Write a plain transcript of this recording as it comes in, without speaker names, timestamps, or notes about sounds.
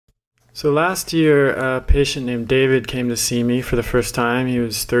So last year, a patient named David came to see me for the first time. He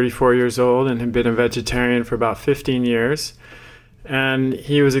was 34 years old and had been a vegetarian for about 15 years. And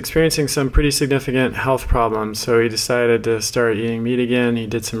he was experiencing some pretty significant health problems, so he decided to start eating meat again. He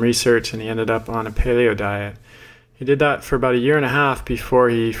did some research and he ended up on a paleo diet. He did that for about a year and a half before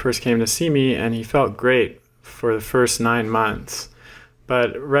he first came to see me, and he felt great for the first 9 months.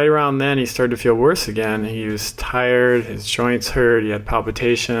 But right around then, he started to feel worse again. He was tired, his joints hurt, he had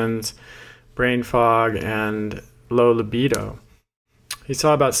palpitations, brain fog, and low libido. He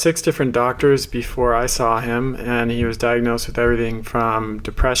saw about 6 different doctors before I saw him, and he was diagnosed with everything from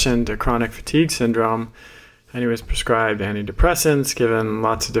depression to chronic fatigue syndrome, and he was prescribed antidepressants, given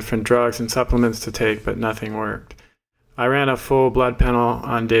lots of different drugs and supplements to take, but nothing worked. I ran a full blood panel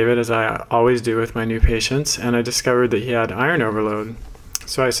on David, as I always do with my new patients, and I discovered that he had iron overload.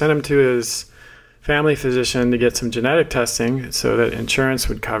 So I sent him to his family physician to get some genetic testing so that insurance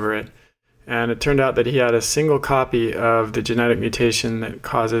would cover it. And it turned out that he had a single copy of the genetic mutation that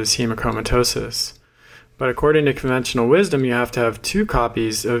causes hemochromatosis. But according to conventional wisdom, you have to have 2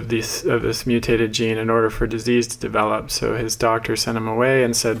 copies of this mutated gene in order for disease to develop. So his doctor sent him away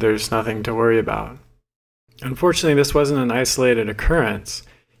and said there's nothing to worry about. Unfortunately, this wasn't an isolated occurrence.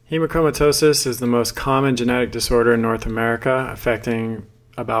 Hemochromatosis is the most common genetic disorder in North America, affecting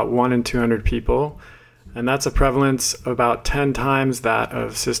about 1 in 200 people. And that's a prevalence about 10 times that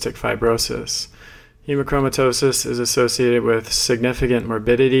of cystic fibrosis. Hemochromatosis is associated with significant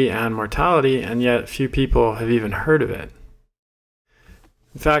morbidity and mortality, and yet few people have even heard of it.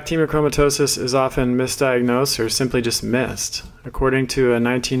 In fact, hemochromatosis is often misdiagnosed or simply just missed. According to a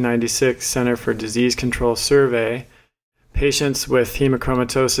 1996 Center for Disease Control survey, patients with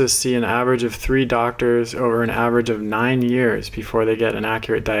hemochromatosis see an average of 3 doctors over an average of 9 years before they get an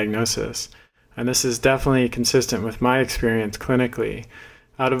accurate diagnosis. And this is definitely consistent with my experience clinically.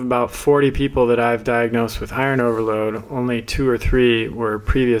 Out of about 40 people that I've diagnosed with iron overload, only 2 or 3 were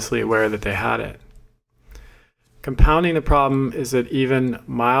previously aware that they had it. Compounding the problem is that even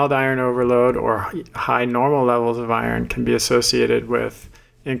mild iron overload or high normal levels of iron can be associated with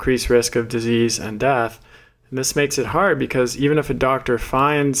increased risk of disease and death. And this makes it hard because even if a doctor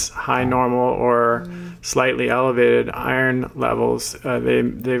finds high normal or slightly elevated iron levels, they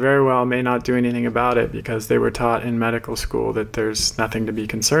very well may not do anything about it because they were taught in medical school that there's nothing to be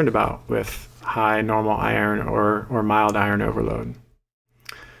concerned about with high normal iron or mild iron overload.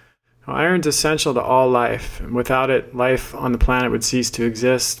 Now, iron is essential to all life. Without it, life on the planet would cease to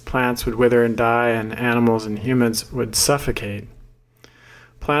exist, plants would wither and die, and animals and humans would suffocate.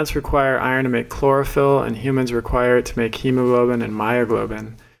 Plants require iron to make chlorophyll, and humans require it to make hemoglobin and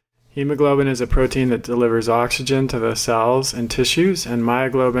myoglobin. Hemoglobin is a protein that delivers oxygen to the cells and tissues, and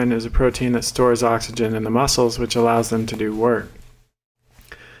myoglobin is a protein that stores oxygen in the muscles, which allows them to do work.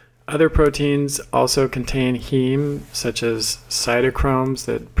 Other proteins also contain heme, such as cytochromes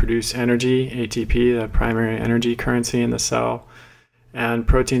that produce energy, ATP, the primary energy currency in the cell, and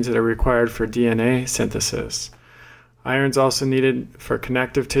proteins that are required for DNA synthesis. Iron is also needed for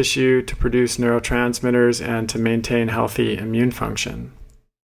connective tissue, to produce neurotransmitters, and to maintain healthy immune function.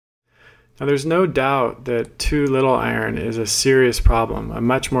 Now, there's no doubt that too little iron is a serious problem, a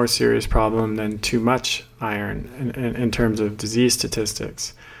much more serious problem than too much iron in terms of disease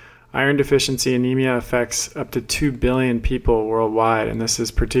statistics. Iron deficiency anemia affects up to 2 billion people worldwide, and this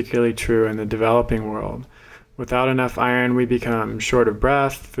is particularly true in the developing world. Without enough iron, we become short of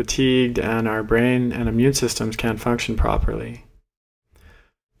breath, fatigued, and our brain and immune systems can't function properly.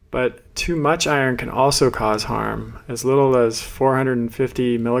 But too much iron can also cause harm. As little as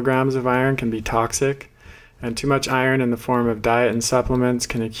 450 milligrams of iron can be toxic, and too much iron in the form of diet and supplements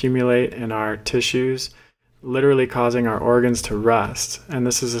can accumulate in our tissues, literally causing our organs to rust. And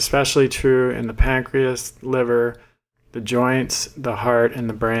this is especially true in the pancreas, liver, the joints, the heart, and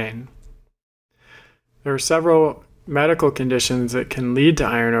the brain. There are several medical conditions that can lead to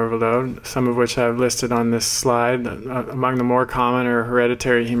iron overload, some of which I've listed on this slide. Among the more common are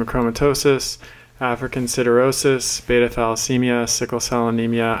hereditary hemochromatosis, African siderosis, beta thalassemia, sickle cell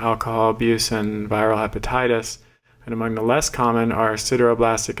anemia, alcohol abuse, and viral hepatitis. And among the less common are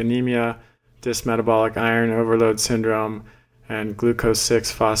sideroblastic anemia, dysmetabolic iron overload syndrome, and glucose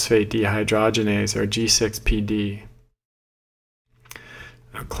 6-phosphate dehydrogenase, or G6PD.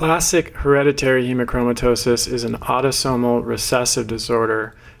 A classic hereditary hemochromatosis is an autosomal recessive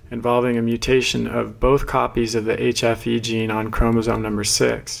disorder involving a mutation of both copies of the HFE gene on chromosome number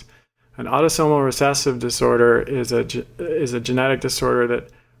 6. An autosomal recessive disorder is a genetic disorder that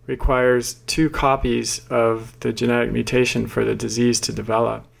requires 2 copies of the genetic mutation for the disease to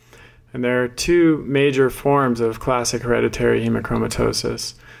develop. And there are 2 major forms of classic hereditary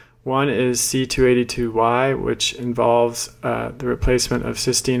hemochromatosis. One is C282Y, which involves the replacement of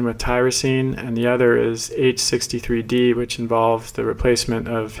cysteine with tyrosine, and the other is H63D, which involves the replacement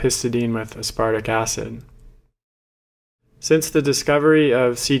of histidine with aspartic acid. Since the discovery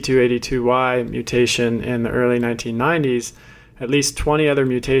of C282Y mutation in the early 1990s, at least 20 other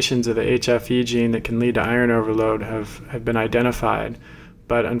mutations of the HFE gene that can lead to iron overload have been identified,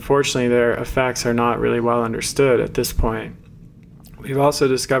 but unfortunately their effects are not really well understood at this point. We've also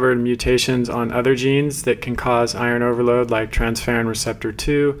discovered mutations on other genes that can cause iron overload, like transferrin receptor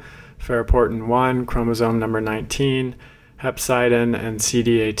 2, ferritin 1, chromosome number 19, hepcidin, and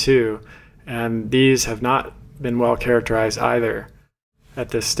CDA2, and these have not been well characterized either at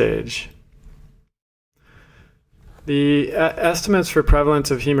this stage. The estimates for prevalence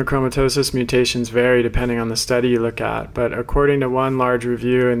of hemochromatosis mutations vary depending on the study you look at, but according to one large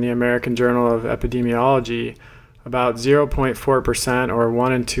review in the American Journal of Epidemiology, about 0.4%, or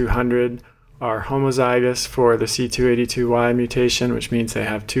 1 in 200, are homozygous for the C282Y mutation, which means they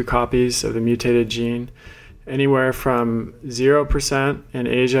have 2 copies of the mutated gene. Anywhere from 0% in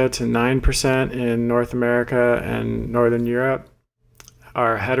Asia to 9% in North America and Northern Europe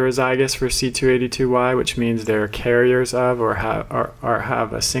are heterozygous for C282Y, which means they're carriers of or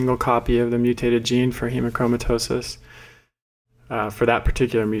have a single copy of the mutated gene for hemochromatosis. For that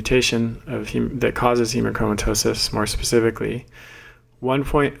particular mutation that causes hemochromatosis, more specifically.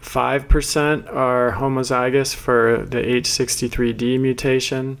 1.5% are homozygous for the H63D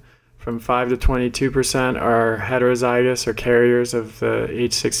mutation. From 5 to 22% are heterozygous or carriers of the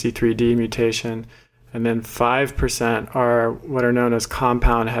H63D mutation. And then 5% are what are known as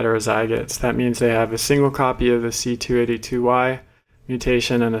compound heterozygotes. That means they have a single copy of the C282Y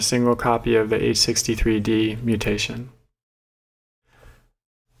mutation and a single copy of the H63D mutation.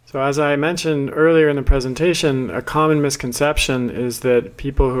 So as I mentioned earlier in the presentation, a common misconception is that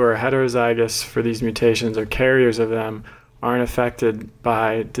people who are heterozygous for these mutations or carriers of them aren't affected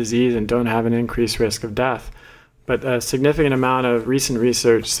by disease and don't have an increased risk of death. But a significant amount of recent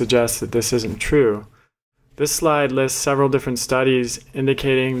research suggests that this isn't true. This slide lists several different studies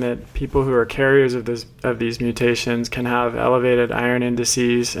indicating that people who are carriers of these mutations can have elevated iron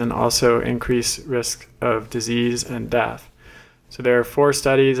indices and also increased risk of disease and death. So there are 4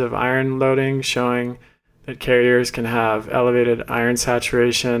 studies of iron loading showing that carriers can have elevated iron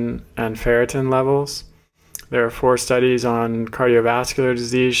saturation and ferritin levels. There are 4 studies on cardiovascular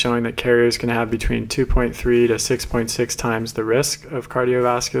disease showing that carriers can have between 2.3 to 6.6 times the risk of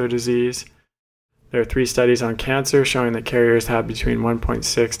cardiovascular disease. There are 3 studies on cancer showing that carriers have between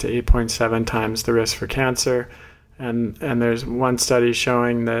 1.6 to 8.7 times the risk for cancer. And there's 1 study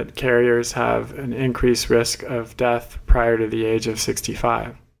showing that carriers have an increased risk of death prior to the age of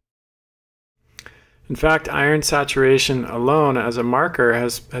 65. In fact, iron saturation alone as a marker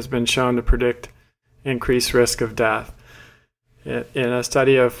has been shown to predict increased risk of death. In a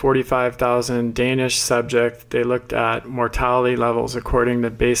study of 45,000 Danish subjects, they looked at mortality levels according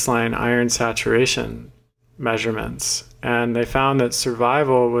to baseline iron saturation measurements. And they found that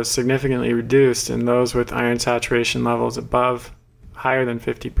survival was significantly reduced in those with iron saturation levels higher than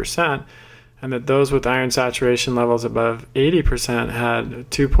 50%, and that those with iron saturation levels above 80% had a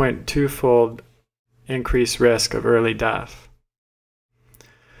 2.2-fold increased risk of early death.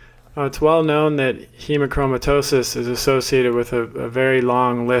 Now, it's well known that hemochromatosis is associated with a very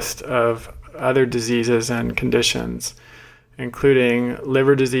long list of other diseases and conditions, including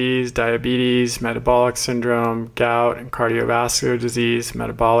liver disease, diabetes, metabolic syndrome, gout, and cardiovascular disease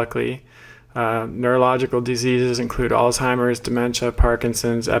metabolically. Neurological diseases include Alzheimer's, dementia,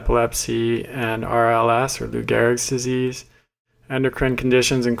 Parkinson's, epilepsy, and RLS, or Lou Gehrig's disease. Endocrine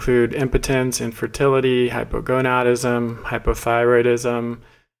conditions include impotence, infertility, hypogonadism, hypothyroidism.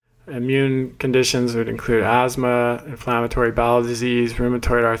 Immune conditions would include asthma, inflammatory bowel disease,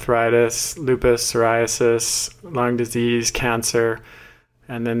 rheumatoid arthritis, lupus, psoriasis, lung disease, cancer.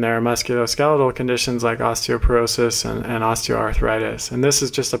 And then there are musculoskeletal conditions like osteoporosis and osteoarthritis. And this is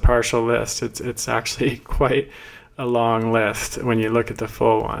just a partial list. It's actually quite a long list when you look at the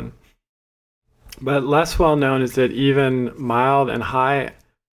full one. But less well known is that even mild iron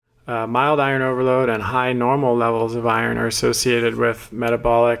overload and high normal levels of iron are associated with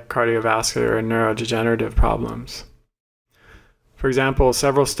metabolic, cardiovascular, and neurodegenerative problems. For example,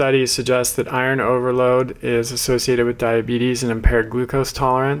 several studies suggest that iron overload is associated with diabetes and impaired glucose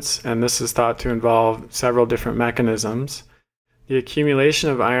tolerance, and this is thought to involve several different mechanisms. The accumulation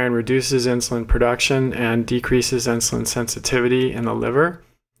of iron reduces insulin production and decreases insulin sensitivity in the liver,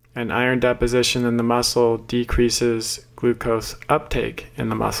 and iron deposition in the muscle decreases glucose uptake in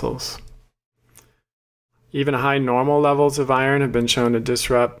the muscles. Even high normal levels of iron have been shown to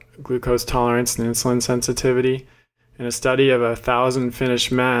disrupt glucose tolerance and insulin sensitivity. In a study of 1,000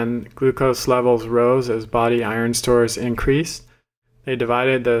 Finnish men, glucose levels rose as body iron stores increased. They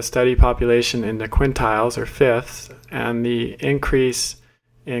divided the study population into quintiles, or fifths, and the increase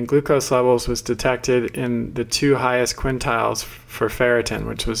in glucose levels was detected in the two highest quintiles for ferritin,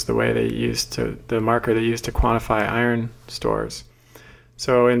 which was the marker they used to quantify iron stores.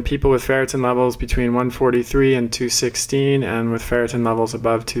 So in people with ferritin levels between 143 and 216, and with ferritin levels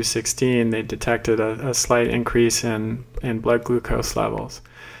above 216, they detected a slight increase in blood glucose levels.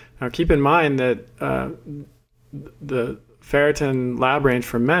 Now keep in mind that the ferritin lab range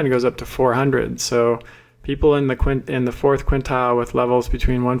for men goes up to 400. So people in the fourth quintile with levels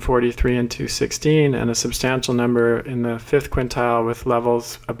between 143 and 216, and a substantial number in the fifth quintile with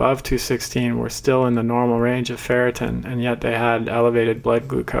levels above 216 were still in the normal range of ferritin, and yet they had elevated blood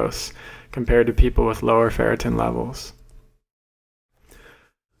glucose compared to people with lower ferritin levels.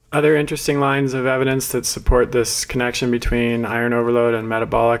 Other interesting lines of evidence that support this connection between iron overload and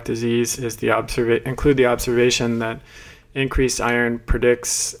metabolic disease include the observation that increased iron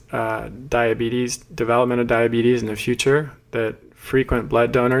predicts development of diabetes in the future, that frequent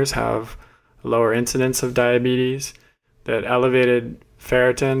blood donors have a lower incidence of diabetes, that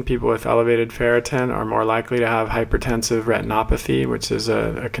people with elevated ferritin are more likely to have hypertensive retinopathy, which is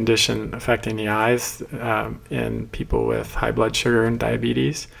a condition affecting the eyes in people with high blood sugar and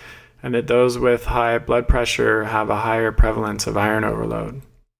diabetes, and that those with high blood pressure have a higher prevalence of iron overload.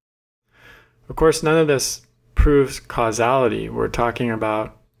 Of course, none of this proves causality. We're talking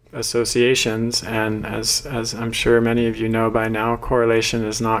about associations, and as I'm sure many of you know by now, correlation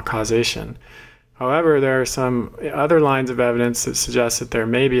is not causation. However, there are some other lines of evidence that suggest that there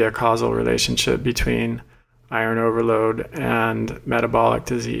may be a causal relationship between iron overload and metabolic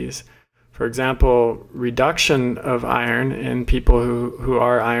disease. For example, reduction of iron in people who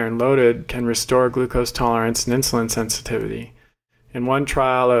are iron loaded can restore glucose tolerance and insulin sensitivity. In one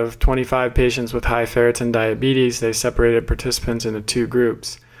trial of 25 patients with high ferritin diabetes, they separated participants into two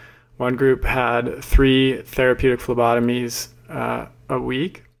groups. One group had 3 therapeutic phlebotomies a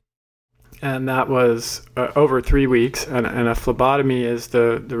week, and that was over 3 weeks. And a phlebotomy is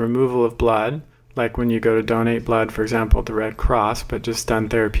the removal of blood, like when you go to donate blood, for example, at the Red Cross, but just done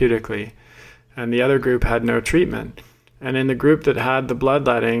therapeutically. And the other group had no treatment. And in the group that had the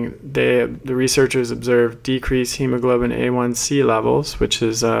bloodletting, the researchers observed decreased hemoglobin A1C levels, which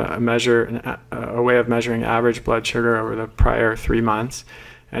is a way of measuring average blood sugar over the prior 3 months,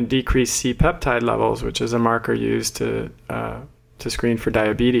 and decreased C-peptide levels, which is a marker used to screen for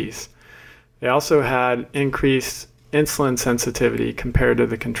diabetes. They also had increased insulin sensitivity compared to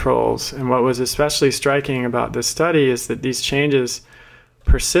the controls. And what was especially striking about this study is that these changes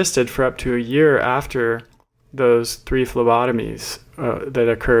persisted for up to a year after those 3 phlebotomies that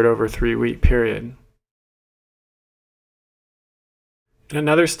occurred over a 3-week period. In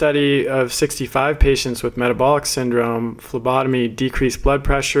another study of 65 patients with metabolic syndrome, phlebotomy decreased blood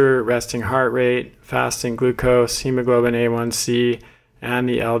pressure, resting heart rate, fasting glucose, hemoglobin A1C, and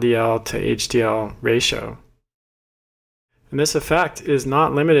the LDL to HDL ratio. And this effect is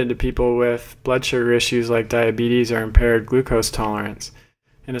not limited to people with blood sugar issues like diabetes or impaired glucose tolerance.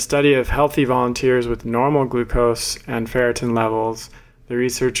 In a study of healthy volunteers with normal glucose and ferritin levels, the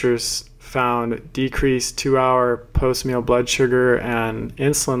researchers found decreased 2-hour post-meal blood sugar and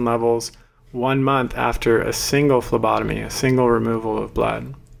insulin levels 1 month after a single phlebotomy, a single removal of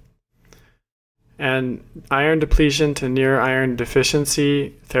blood. And iron depletion to near iron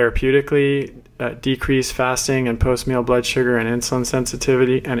deficiency therapeutically decreased fasting and post-meal blood sugar and insulin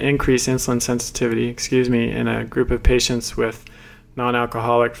sensitivity, and increased insulin sensitivity, in a group of patients with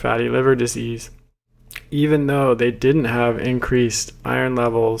non-alcoholic fatty liver disease, even though they didn't have increased iron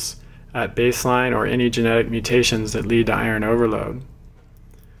levels at baseline or any genetic mutations that lead to iron overload.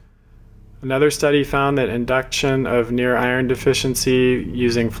 Another study found that induction of near iron deficiency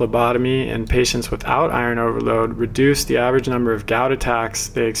using phlebotomy in patients without iron overload reduced the average number of gout attacks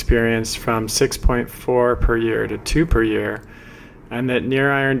they experienced from 6.4 per year to 2 per year, and that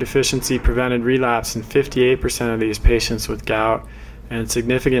near iron deficiency prevented relapse in 58% of these patients with gout and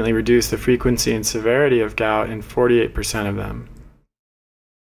significantly reduced the frequency and severity of gout in 48% of them.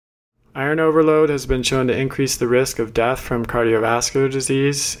 Iron overload has been shown to increase the risk of death from cardiovascular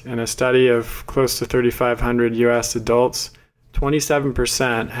disease. In a study of close to 3,500 US adults,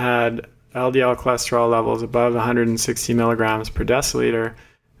 27% had LDL cholesterol levels above 160 milligrams per deciliter,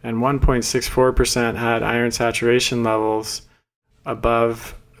 and 1.64% had iron saturation levels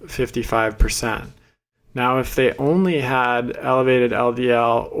above 55%. Now, if they only had elevated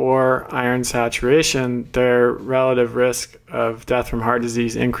LDL or iron saturation, their relative risk of death from heart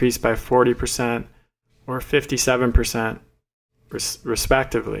disease increased by 40% or 57%,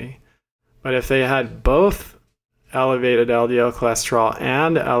 respectively. But if they had both elevated LDL cholesterol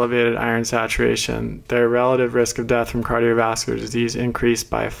and elevated iron saturation, their relative risk of death from cardiovascular disease increased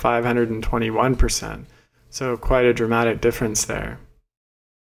by 521%. So quite a dramatic difference there.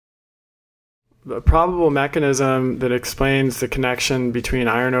 The probable mechanism that explains the connection between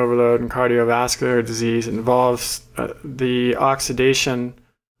iron overload and cardiovascular disease involves the oxidation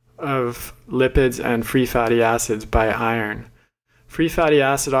of lipids and free fatty acids by iron. Free fatty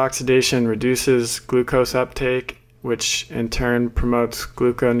acid oxidation reduces glucose uptake, which in turn promotes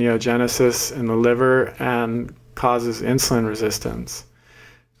gluconeogenesis in the liver and causes insulin resistance.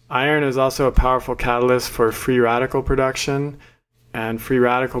 Iron is also a powerful catalyst for free radical production, and free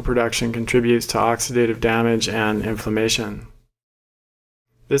radical production contributes to oxidative damage and inflammation.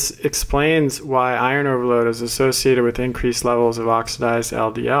 This explains why iron overload is associated with increased levels of oxidized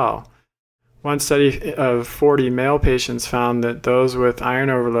LDL. One study of 40 male patients found that those with iron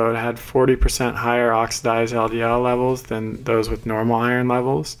overload had 40% higher oxidized LDL levels than those with normal iron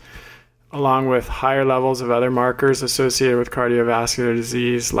levels, along with higher levels of other markers associated with cardiovascular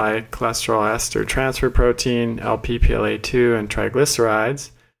disease like cholesterol ester transfer protein, Lp(PLA2), and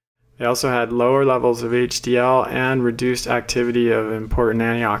triglycerides. They also had lower levels of HDL and reduced activity of important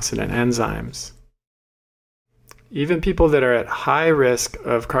antioxidant enzymes. Even people that are at high risk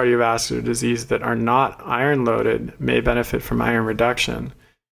of cardiovascular disease that are not iron-loaded may benefit from iron reduction.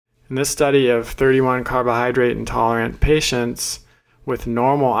 In this study of 31 carbohydrate intolerant patients with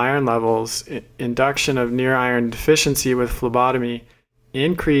normal iron levels, induction of near iron deficiency with phlebotomy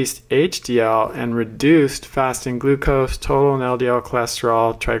increased HDL and reduced fasting glucose, total and LDL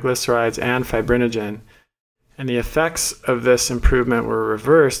cholesterol, triglycerides, and fibrinogen. And the effects of this improvement were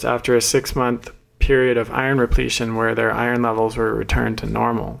reversed after a 6-month period of iron repletion where their iron levels were returned to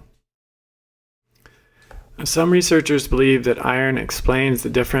normal. Some researchers believe that iron explains the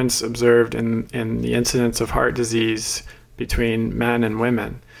difference observed in the incidence of heart disease between men and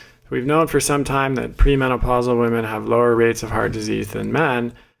women. We've known for some time that premenopausal women have lower rates of heart disease than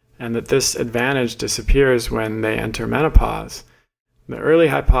men, and that this advantage disappears when they enter menopause. The early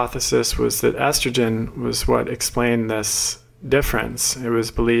hypothesis was that estrogen was what explained this difference. It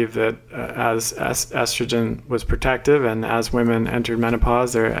was believed that as estrogen was protective, and as women entered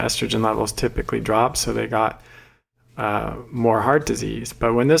menopause, their estrogen levels typically dropped, so they got more heart disease.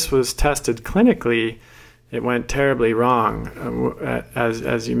 But when this was tested clinically, it went terribly wrong,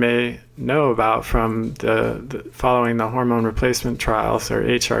 as you may know about from following the hormone replacement trials, or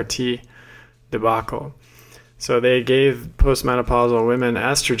HRT debacle. So they gave postmenopausal women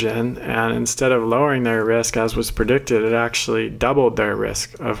estrogen, and instead of lowering their risk as was predicted, it actually doubled their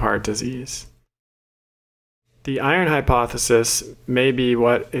risk of heart disease. The iron hypothesis may be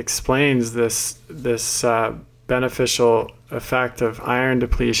what explains this beneficial effect of iron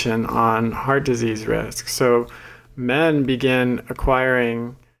depletion on heart disease risk. So men begin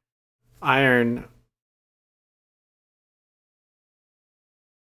acquiring iron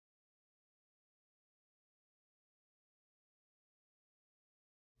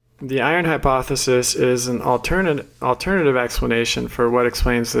The iron hypothesis is an alternative explanation for what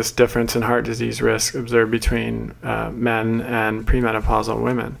explains this difference in heart disease risk observed between men and premenopausal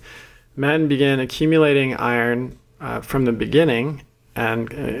women. Men begin accumulating iron from the beginning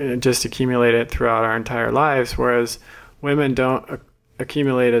and just accumulate it throughout our entire lives, whereas women don't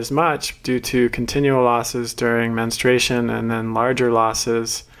accumulate as much due to continual losses during menstruation and then larger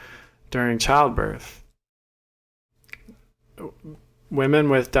losses during childbirth. Women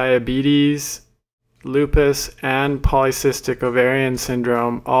with diabetes, lupus, and polycystic ovarian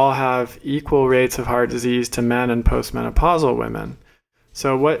syndrome all have equal rates of heart disease to men and postmenopausal women.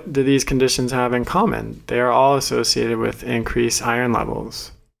 So what do these conditions have in common? They are all associated with increased iron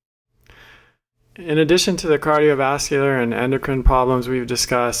levels. In addition to the cardiovascular and endocrine problems we've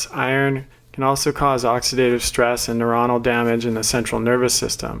discussed, iron can also cause oxidative stress and neuronal damage in the central nervous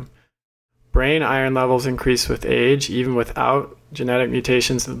system. Brain iron levels increase with age, even without genetic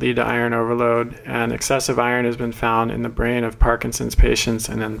mutations that lead to iron overload, and excessive iron has been found in the brain of Parkinson's patients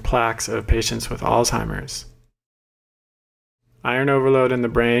and in plaques of patients with Alzheimer's. Iron overload in the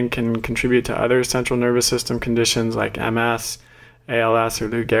brain can contribute to other central nervous system conditions like MS, ALS or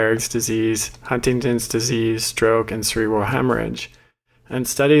Lou Gehrig's disease, Huntington's disease, stroke, and cerebral hemorrhage. And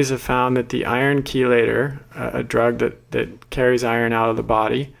studies have found that the iron chelator, a drug that carries iron out of the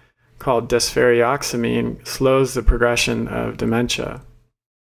body, called dysferrioxamine, slows the progression of dementia.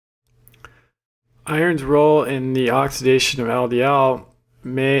 Iron's role in the oxidation of LDL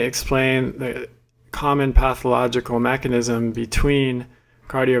may explain the common pathological mechanism between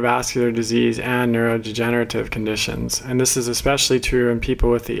cardiovascular disease and neurodegenerative conditions, and this is especially true in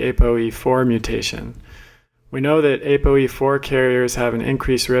people with the ApoE4 mutation. We know that ApoE4 carriers have an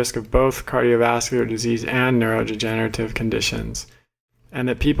increased risk of both cardiovascular disease and neurodegenerative conditions, and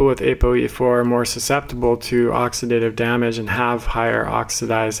that people with ApoE4 are more susceptible to oxidative damage and have higher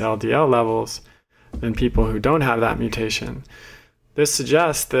oxidized LDL levels than people who don't have that mutation. This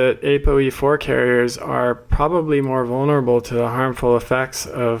suggests that ApoE4 carriers are probably more vulnerable to the harmful effects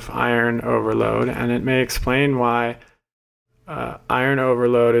of iron overload, and it may explain why iron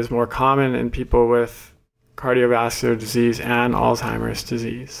overload is more common in people with cardiovascular disease and Alzheimer's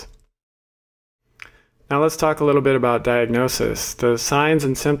disease. Now let's talk a little bit about diagnosis. The signs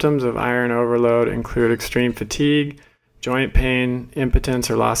and symptoms of iron overload include extreme fatigue, joint pain,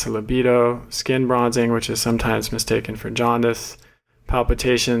 impotence or loss of libido, skin bronzing, which is sometimes mistaken for jaundice,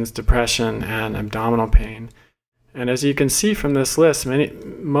 palpitations, depression, and abdominal pain. And as you can see from this list,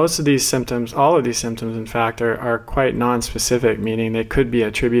 most of these symptoms, all of these symptoms in fact, are quite nonspecific, meaning they could be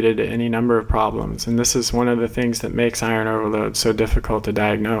attributed to any number of problems. And this is one of the things that makes iron overload so difficult to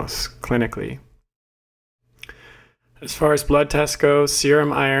diagnose clinically. As far as blood tests go,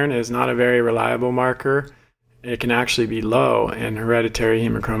 serum iron is not a very reliable marker. It can actually be low in hereditary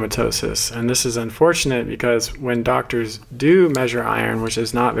hemochromatosis. And this is unfortunate because when doctors do measure iron, which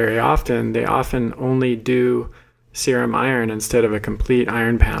is not very often, they often only do serum iron instead of a complete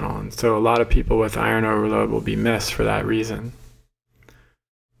iron panel. And so a lot of people with iron overload will be missed for that reason.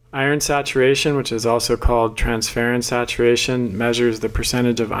 Iron saturation, which is also called transferrin saturation, measures the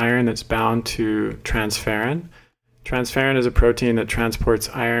percentage of iron that's bound to transferrin. Transferrin is a protein that transports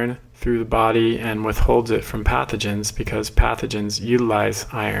iron through the body and withholds it from pathogens because pathogens utilize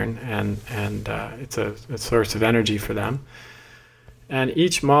iron and it's a source of energy for them. And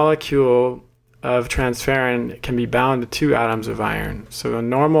each molecule of transferrin can be bound to 2 atoms of iron. So a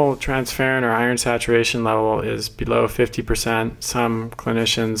normal transferrin or iron saturation level is below 50%. Some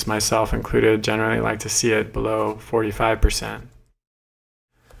clinicians, myself included, generally like to see it below 45%.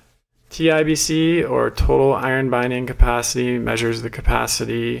 TIBC, or total iron binding capacity, measures the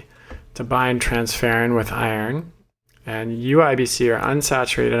capacity to bind transferrin with iron, and UIBC, or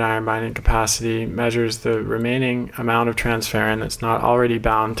unsaturated iron binding capacity, measures the remaining amount of transferrin that's not already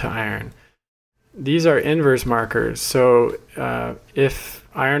bound to iron. These are inverse markers, so if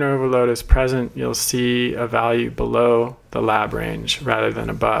iron overload is present, you'll see a value below the lab range rather than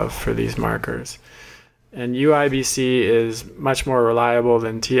above for these markers. And UIBC is much more reliable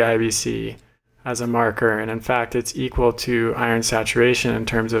than TIBC as a marker, and in fact it's equal to iron saturation in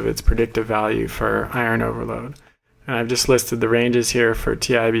terms of its predictive value for iron overload. And I've just listed the ranges here for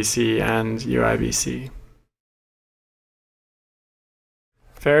TIBC and UIBC.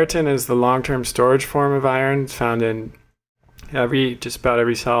 Ferritin is the long-term storage form of iron. It's found in just about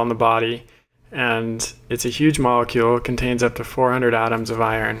every cell in the body, and it's a huge molecule. It contains up to 400 atoms of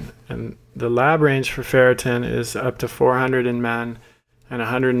iron, and the lab range for ferritin is up to 400 in men and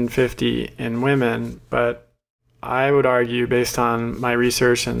 150 in women, but I would argue, based on my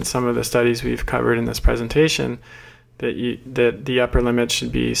research and some of the studies we've covered in this presentation, that the upper limit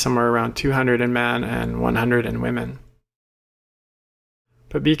should be somewhere around 200 in men and 100 in women.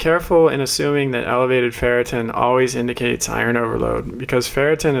 But be careful in assuming that elevated ferritin always indicates iron overload, because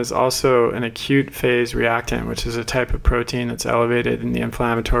ferritin is also an acute phase reactant, which is a type of protein that's elevated in the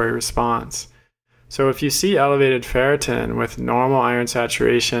inflammatory response. So if you see elevated ferritin with normal iron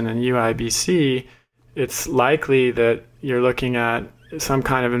saturation and UIBC, it's likely that you're looking at some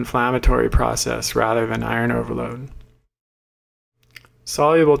kind of inflammatory process rather than iron overload.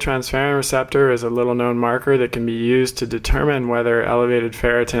 Soluble transferrin receptor is a little-known marker that can be used to determine whether elevated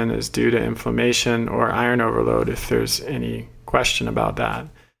ferritin is due to inflammation or iron overload, if there's any question about that.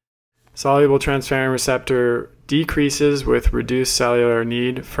 Soluble transferrin receptor decreases with reduced cellular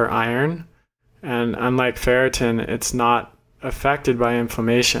need for iron, and unlike ferritin, it's not affected by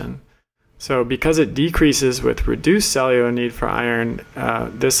inflammation. So because it decreases with reduced cellular need for iron,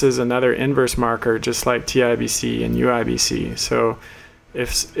 this is another inverse marker, just like TIBC and UIBC. So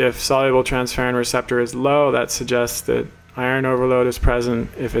if soluble transferrin receptor is low, that suggests that iron overload is present.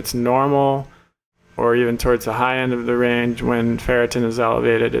 If it's normal, or even towards the high end of the range when ferritin is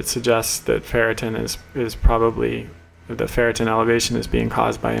elevated, it suggests that ferritin is probably, the ferritin elevation is being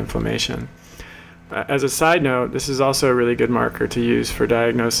caused by inflammation. As a side note, this is also a really good marker to use for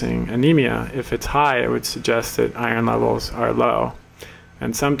diagnosing anemia. If it's high, it would suggest that iron levels are low.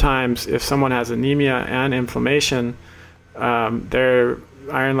 And sometimes if someone has anemia and inflammation, they're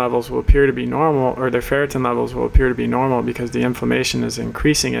iron levels will appear to be normal, or their ferritin levels will appear to be normal because the inflammation is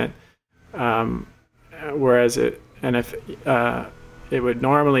increasing it. Whereas if it would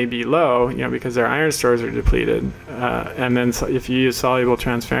normally be low, because their iron stores are depleted. And then if you use soluble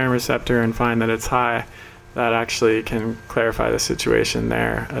transferrin receptor and find that it's high, that actually can clarify the situation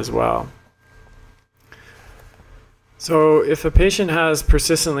there as well. So if a patient has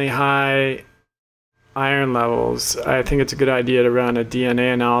persistently high iron levels, I think it's a good idea to run a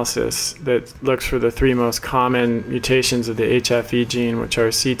DNA analysis that looks for the 3 most common mutations of the HFE gene, which are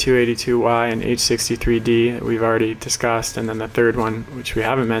C282Y and H63D that we've already discussed, and then the third one, which we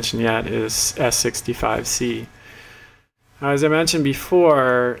haven't mentioned yet, is S65C. As I mentioned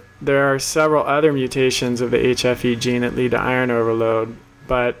before, there are several other mutations of the HFE gene that lead to iron overload,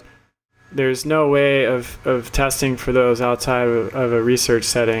 but there's no way of testing for those outside of a research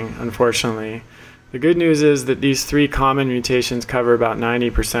setting, unfortunately. The good news is that these 3 common mutations cover about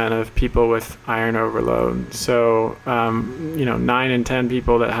 90% of people with iron overload. So, 9 in 10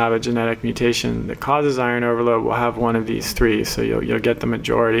 people that have a genetic mutation that causes iron overload will have one of these 3, so you'll get the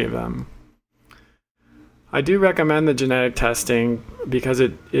majority of them. I do recommend the genetic testing because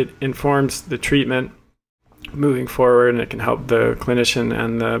it informs the treatment moving forward, and it can help the clinician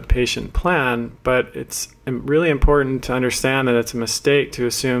and the patient plan, but it's really important to understand that it's a mistake to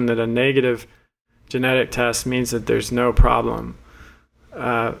assume that a negative genetic test means that there's no problem.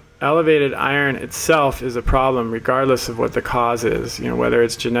 Elevated iron itself is a problem regardless of what the cause is, whether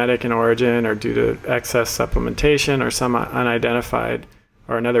it's genetic in origin or due to excess supplementation or some unidentified,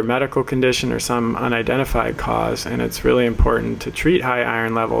 or another medical condition or some unidentified cause, and it's really important to treat high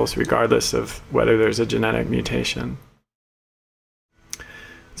iron levels regardless of whether there's a genetic mutation.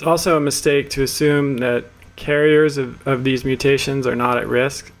 It's also a mistake to assume that carriers of these mutations are not at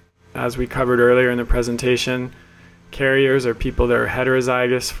risk. As we covered earlier in the presentation, carriers, or people that are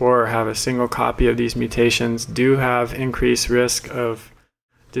heterozygous for or have a single copy of these mutations, do have increased risk of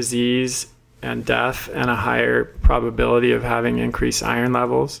disease and death and a higher probability of having increased iron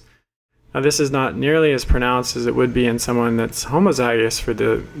levels. Now, this is not nearly as pronounced as it would be in someone that's homozygous for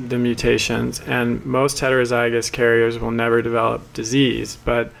the mutations, and most heterozygous carriers will never develop disease,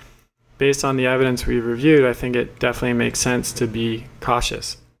 but based on the evidence we've reviewed, I think it definitely makes sense to be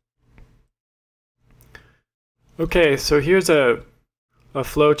cautious. Okay, so here's a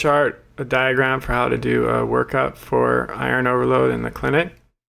flow chart, a diagram for how to do a workup for iron overload in the clinic.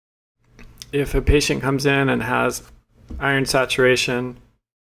 If a patient comes in and has iron saturation,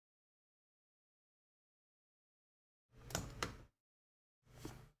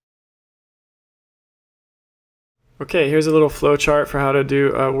 okay, here's a little flow chart for how to do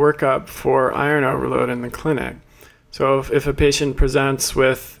a workup for iron overload in the clinic. So if a patient presents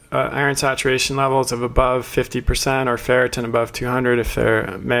with iron saturation levels of above 50% or ferritin above 200 if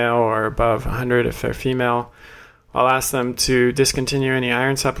they're male, or above 100 if they're female, I'll ask them to discontinue any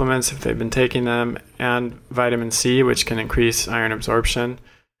iron supplements if they've been taking them, and vitamin C, which can increase iron absorption,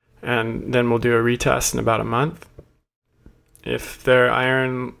 and then we'll do a retest in about a month. If their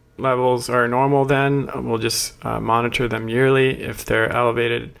iron levels are normal, then we'll just monitor them yearly. If they're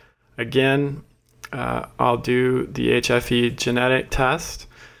elevated again, I'll do the HFE genetic test,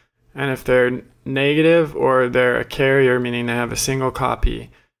 and if they're negative or they're a carrier, meaning they have a single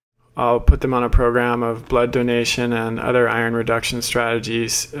copy, I'll put them on a program of blood donation and other iron reduction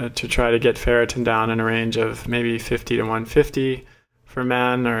strategies to try to get ferritin down in a range of maybe 50 to 150 for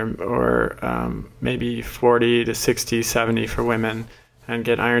men, or maybe 40 to 60, 70 for women, and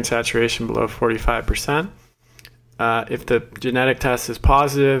get iron saturation below 45%. If the genetic test is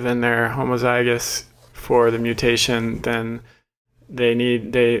positive and they're homozygous for the mutation, then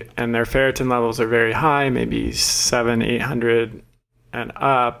and their ferritin levels are very high, maybe 700, 800 and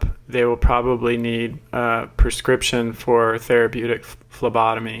up, they will probably need a prescription for therapeutic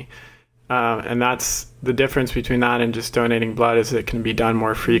phlebotomy. And that's the difference between that and just donating blood, is it can be done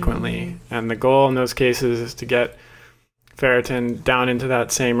more frequently. And the goal in those cases is to get ferritin down into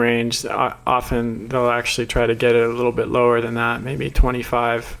that same range. Often they'll actually try to get it a little bit lower than that, maybe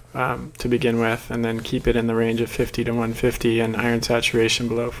 25 to begin with, and then keep it in the range of 50 to 150 and iron saturation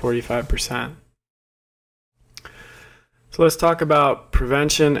below 45%. So let's talk about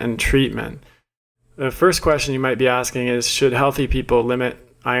prevention and treatment. The first question you might be asking is, should healthy people limit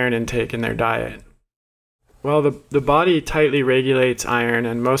iron intake in their diet? Well, the body tightly regulates iron,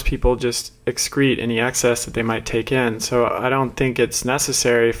 and most people just excrete any excess that they might take in. So I don't think it's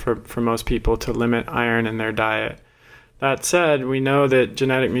necessary for most people to limit iron in their diet. That said, we know that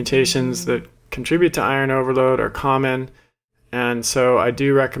genetic mutations that contribute to iron overload are common, and so I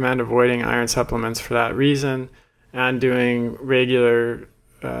do recommend avoiding iron supplements for that reason. and doing regular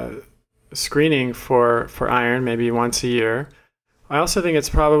screening for iron, maybe once a year. I also think it's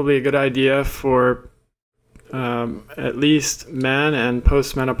probably a good idea for at least men and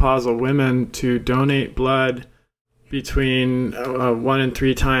postmenopausal women to donate blood between 1 and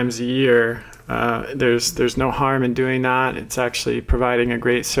 3 times a year. There's no harm in doing that. It's actually providing a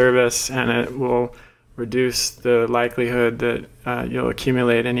great service, and it will reduce the likelihood that you'll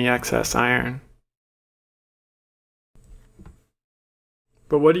accumulate any excess iron.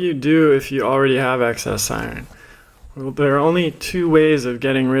 But what do you do if you already have excess iron? Well, there are only 2 ways of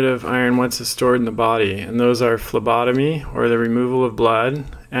getting rid of iron once it's stored in the body, and those are phlebotomy, or the removal of blood,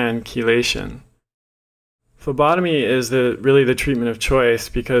 and chelation. Phlebotomy is really the treatment of choice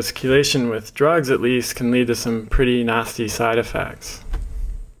because chelation with drugs at least can lead to some pretty nasty side effects.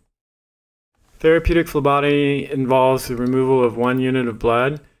 Therapeutic phlebotomy involves the removal of 1 unit of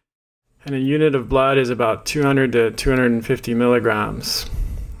blood, and a unit of blood is about 200 to 250 milligrams.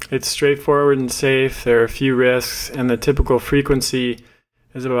 It's straightforward and safe, there are few risks, and the typical frequency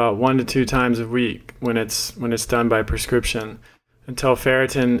is about 1 to 2 times a week when it's done by prescription, until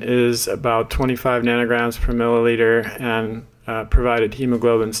ferritin is about 25 nanograms per milliliter and provided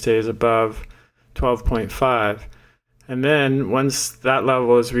hemoglobin stays above 12.5. And then once that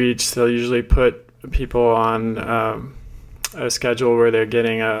level is reached, they'll usually put people on a schedule where they're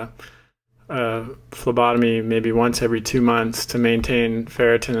getting a phlebotomy maybe once every 2 months to maintain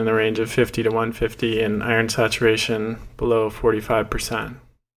ferritin in the range of 50 to 150 and iron saturation below 45%.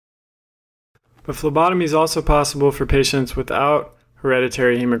 But phlebotomy is also possible for patients without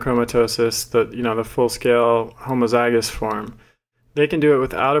hereditary hemochromatosis, the full-scale homozygous form. They can do it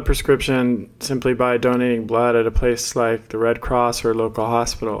without a prescription simply by donating blood at a place like the Red Cross or local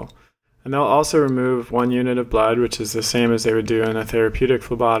hospital. And they'll also remove 1 unit of blood, which is the same as they would do in a therapeutic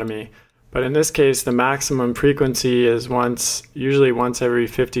phlebotomy. But in this case, the maximum frequency is usually once every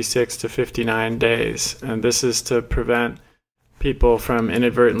 56 to 59 days. And this is to prevent people from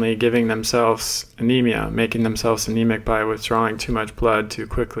inadvertently giving themselves anemia, making themselves anemic by withdrawing too much blood too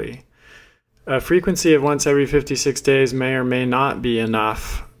quickly. A frequency of once every 56 days may or may not be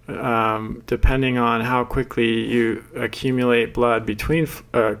enough, depending on how quickly you accumulate iron between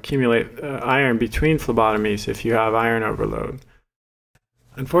phlebotomies if you have iron overload.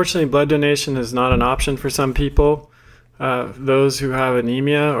 Unfortunately, blood donation is not an option for some people. Those who have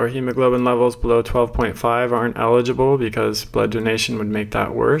anemia or hemoglobin levels below 12.5 aren't eligible because blood donation would make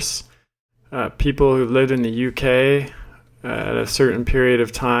that worse. People who lived in the UK at a certain period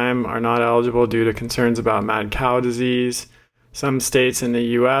of time are not eligible due to concerns about mad cow disease. Some states in the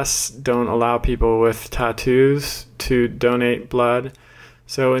US don't allow people with tattoos to donate blood.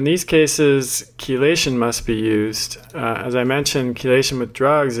 So in these cases, chelation must be used. As I mentioned, chelation with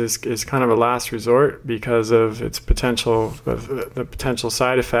drugs is kind of a last resort because of the potential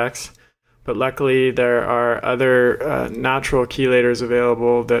side effects. But luckily, there are other natural chelators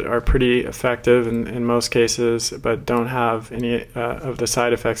available that are pretty effective in most cases, but don't have any of the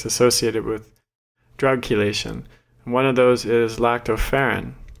side effects associated with drug chelation. And one of those is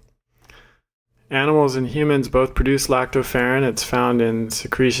lactoferrin. Animals and humans both produce lactoferrin. It's found in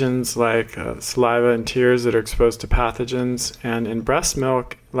secretions like saliva and tears that are exposed to pathogens. And in breast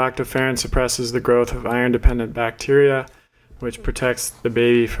milk, lactoferrin suppresses the growth of iron-dependent bacteria, which protects the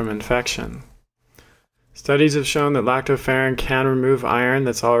baby from infection. Studies have shown that lactoferrin can remove iron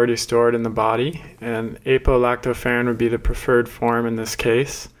that's already stored in the body, and apolilactoferrin would be the preferred form in this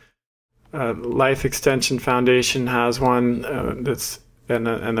case. Life Extension Foundation has one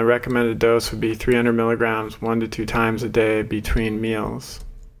and the recommended dose would be 300 milligrams 1 to 2 times a day between meals.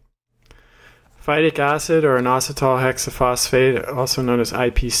 Phytic acid, or inositol hexaphosphate, also known as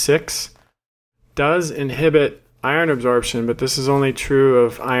IP6, does inhibit iron absorption, but this is only true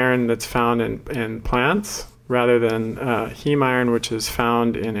of iron that's found in plants rather than heme iron, which is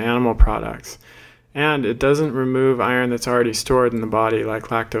found in animal products. And it doesn't remove iron that's already stored in the body like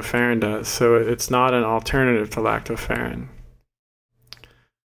lactoferrin does, so it's not an alternative to lactoferrin.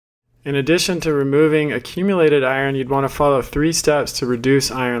 In addition to removing accumulated iron, you'd want to follow 3 steps to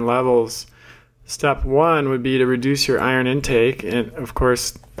reduce iron levels. Step 1 would be to reduce your iron intake, and of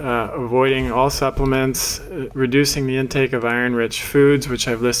course avoiding all supplements, reducing the intake of iron-rich foods, which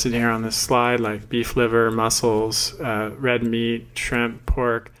I've listed here on this slide, like beef liver, mussels, red meat, shrimp,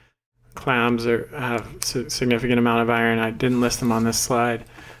 pork. Clams have a significant amount of iron. I didn't list them on this slide.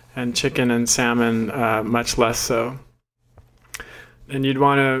 And chicken and salmon, much less so. And you'd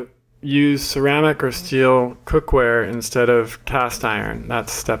want to use ceramic or steel cookware instead of cast iron.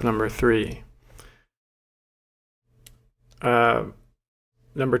 That's step number 3.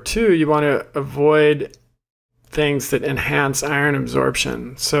 Number 2, you want to avoid things that enhance iron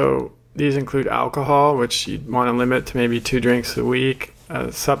absorption. So these include alcohol, which you'd want to limit to maybe 2 drinks a week,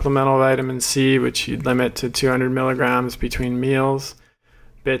 supplemental vitamin C, which you'd limit to 200 milligrams between meals,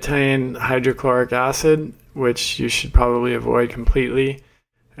 betaine hydrochloric acid, which you should probably avoid completely,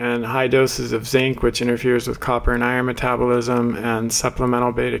 and high doses of zinc, which interferes with copper and iron metabolism, and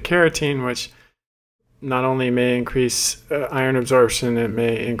supplemental beta-carotene, which not only may increase iron absorption, it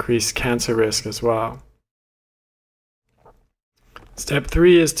may increase cancer risk as well. Step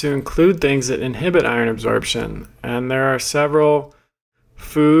 3 is to include things that inhibit iron absorption, and there are several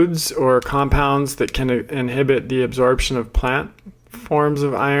foods or compounds that can inhibit the absorption of plant forms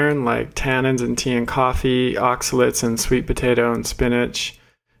of iron, like tannins in tea and coffee, oxalates in sweet potato and spinach,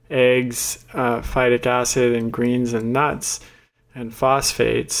 eggs, phytic acid in greens and nuts, and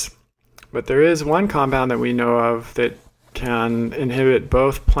phosphates. But there is one compound that we know of that can inhibit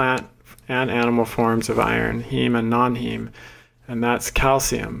both plant and animal forms of iron, heme and non-heme, and that's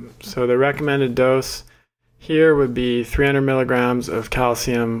calcium. So the recommended dose here would be 300 milligrams of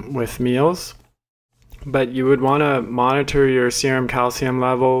calcium with meals, but you would want to monitor your serum calcium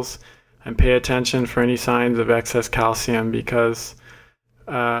levels and pay attention for any signs of excess calcium, because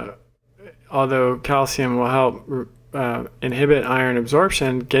although calcium will help inhibit iron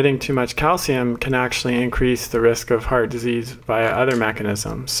absorption, getting too much calcium can actually increase the risk of heart disease via other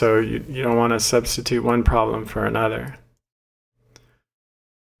mechanisms. So you don't want to substitute one problem for another.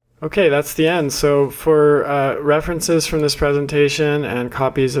 Okay, that's the end. So for references from this presentation and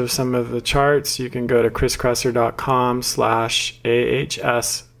copies of some of the charts, you can go to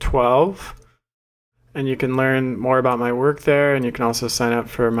kresser.com/AHS12. And you can learn more about my work there, and you can also sign up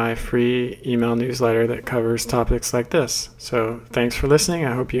for my free email newsletter that covers topics like this. So thanks for listening.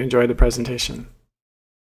 I hope you enjoyed the presentation.